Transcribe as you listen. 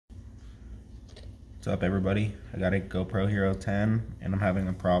What's up, everybody? I got a GoPro Hero 10 and I'm having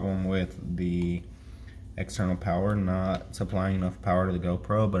a problem with the external power not supplying enough power to the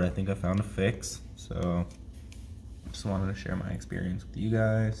GoPro, but I think I found a fix, so just wanted to share my experience with you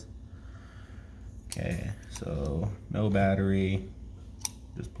guys. Okay, so no battery,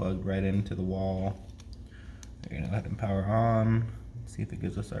 just plugged right into the wall. We're gonna go ahead and power on, see if it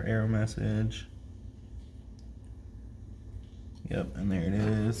gives us our error message. Yep, and there it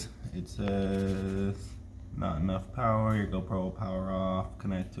is. It says not enough power, your GoPro will power off,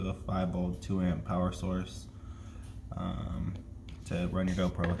 connect to a 5-volt 2-amp power source to run your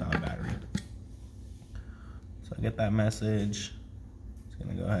GoPro without a battery. So I get that message. It's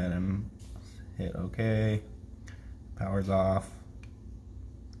gonna go ahead and hit OK. Power's off.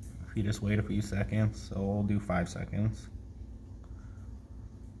 If you just wait a few seconds, so we'll do 5 seconds.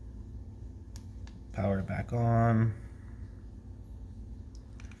 Power it back on.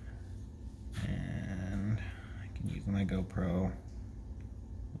 And I can use my GoPro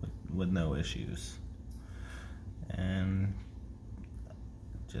with no issues. And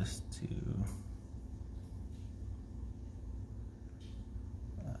just to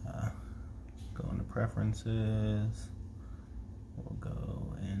go into preferences, we'll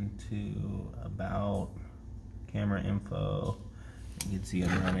go into about, camera info. You can see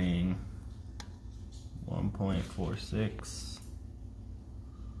I'm running 1.46,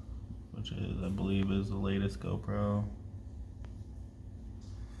 which is, I believe, is the latest GoPro.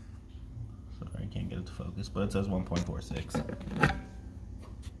 Sorry, I can't get it to focus, but it says 1.46.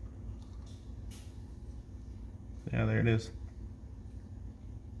 Yeah, there it is.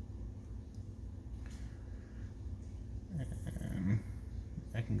 And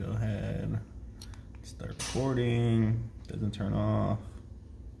I can go ahead, start recording, doesn't turn off.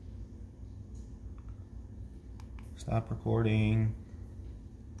 Stop recording.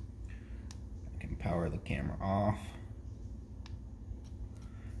 I can power the camera off.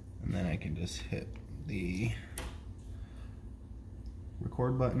 And then I can just hit the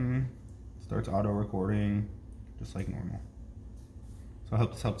record button. Starts auto recording just like normal. So I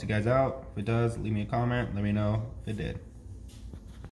hope this helps you guys out. If it does, leave me a comment. Let me know if it did.